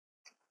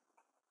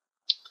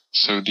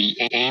So the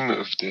aim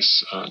of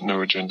this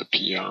No Agenda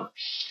PR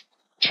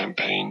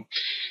campaign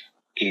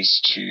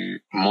is to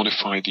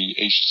modify the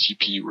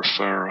HTTP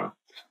referrer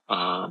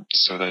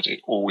so that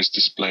it always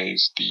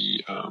displays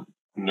the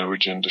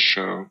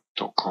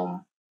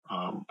noagendashow.com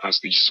as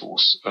the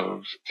source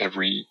of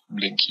every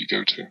link you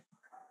go to.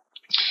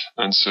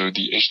 And so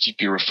the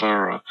HTTP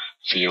referrer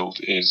field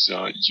is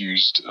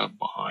used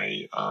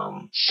by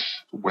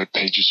web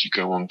pages you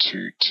go on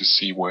to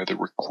see where the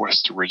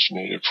request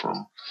originated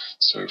from.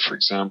 So, for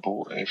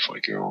example, if I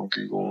go on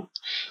Google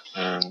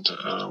and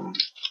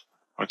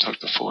I type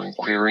the following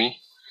query,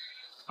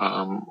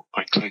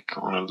 I click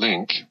on a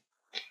link,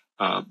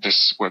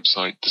 this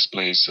website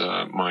displays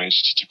my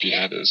HTTP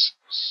headers,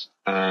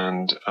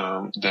 and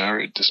there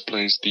it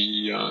displays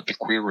the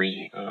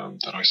query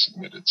that I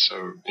submitted.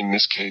 So in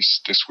this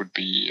case, this would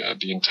be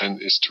the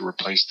intent is to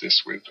replace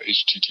this with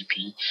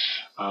HTTP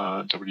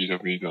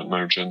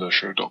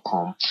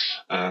www.noagendashow.com,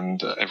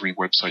 and every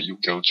website you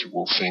go to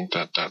will think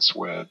that that's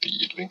where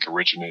the link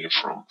originated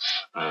from,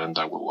 and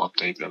that will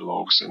update their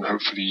logs and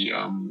hopefully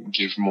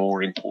give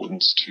more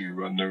importance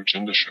to No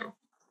Agenda Show.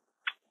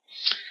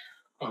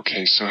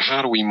 Okay, so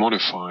how do we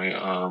modify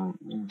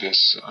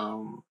this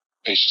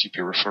HTTP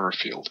referrer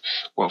field?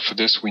 Well, for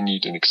this we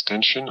need an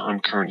extension.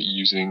 I'm currently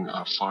using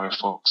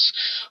Firefox.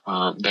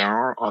 There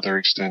are other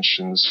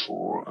extensions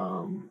for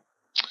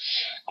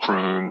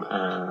Chrome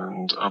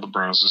and other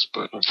browsers,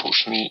 but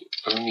unfortunately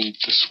only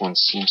this one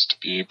seems to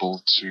be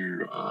able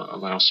to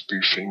allow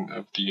spoofing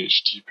of the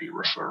HTTP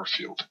referrer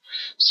field.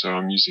 So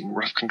I'm using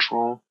ref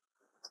control.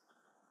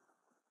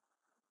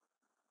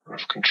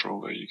 Ref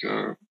control, there you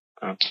go.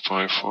 Add to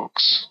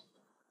Firefox.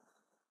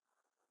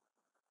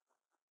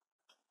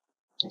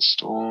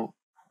 Install.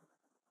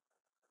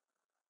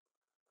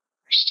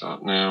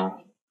 Restart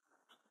now.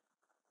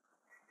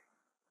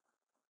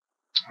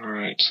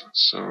 Alright,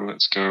 so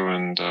let's go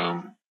and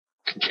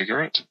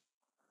configure it.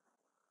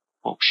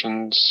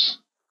 Options.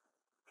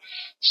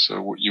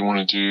 So what you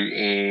want to do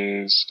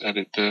is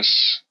edit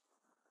this,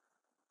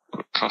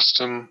 put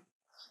custom,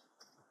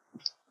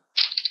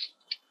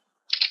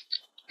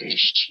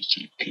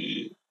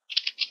 HTTP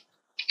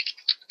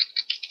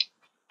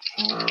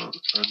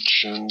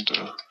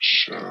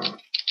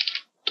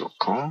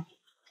noagendashow.com.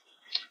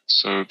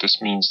 So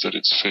this means that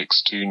it's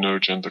fixed to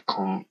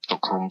noagenda.com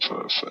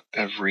for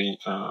every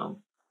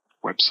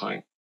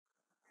website.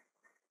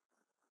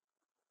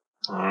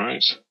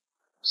 Alright,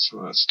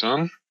 so that's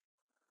done.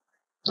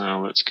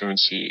 Now let's go and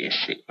see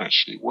if it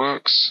actually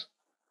works.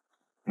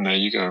 And there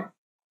you go.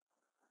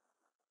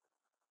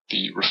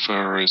 The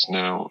referrer is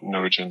now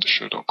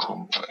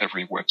noagendashow.com for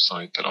every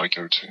website that I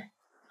go to.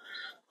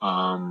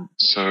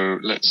 So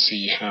let's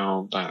see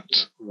how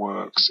that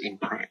works in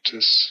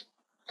practice.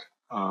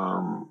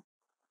 For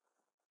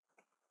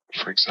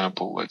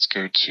example, let's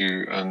go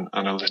to an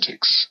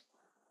analytics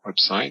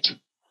website,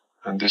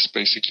 and this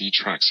basically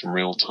tracks in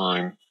real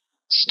time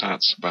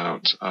stats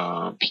about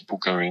people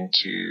going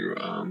to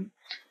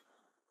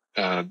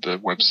the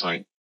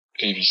website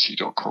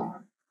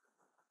avc.com.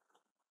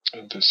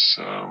 And this,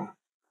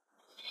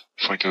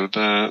 if I go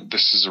there,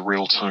 this is a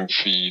real-time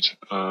feed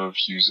of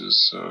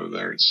users. So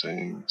there it's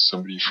saying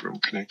somebody from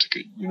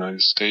Connecticut,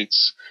 United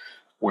States,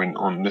 went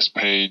on this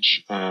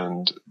page,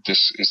 and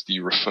this is the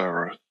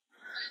referrer.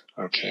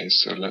 Okay,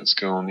 so let's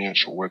go on the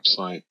actual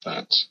website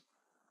that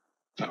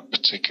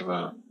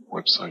particular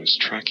website is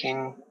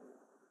tracking.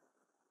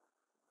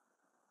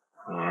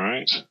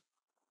 Alright,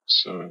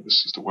 so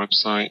this is the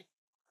website.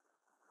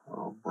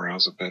 I'll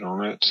browse a bit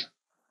on it.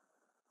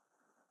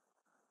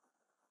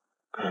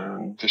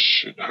 And this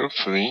should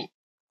hopefully,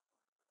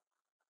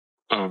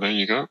 oh, there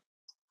you go.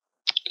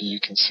 You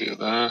can see it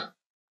there.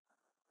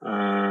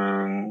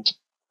 And,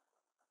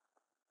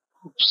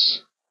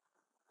 oops.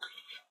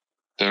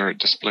 There it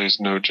displays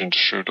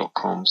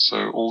noagendashow.com.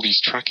 So all these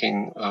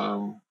tracking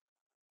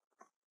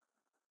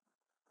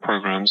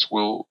programs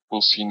will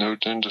see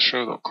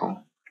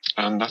noagendashow.com.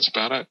 And that's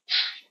about it.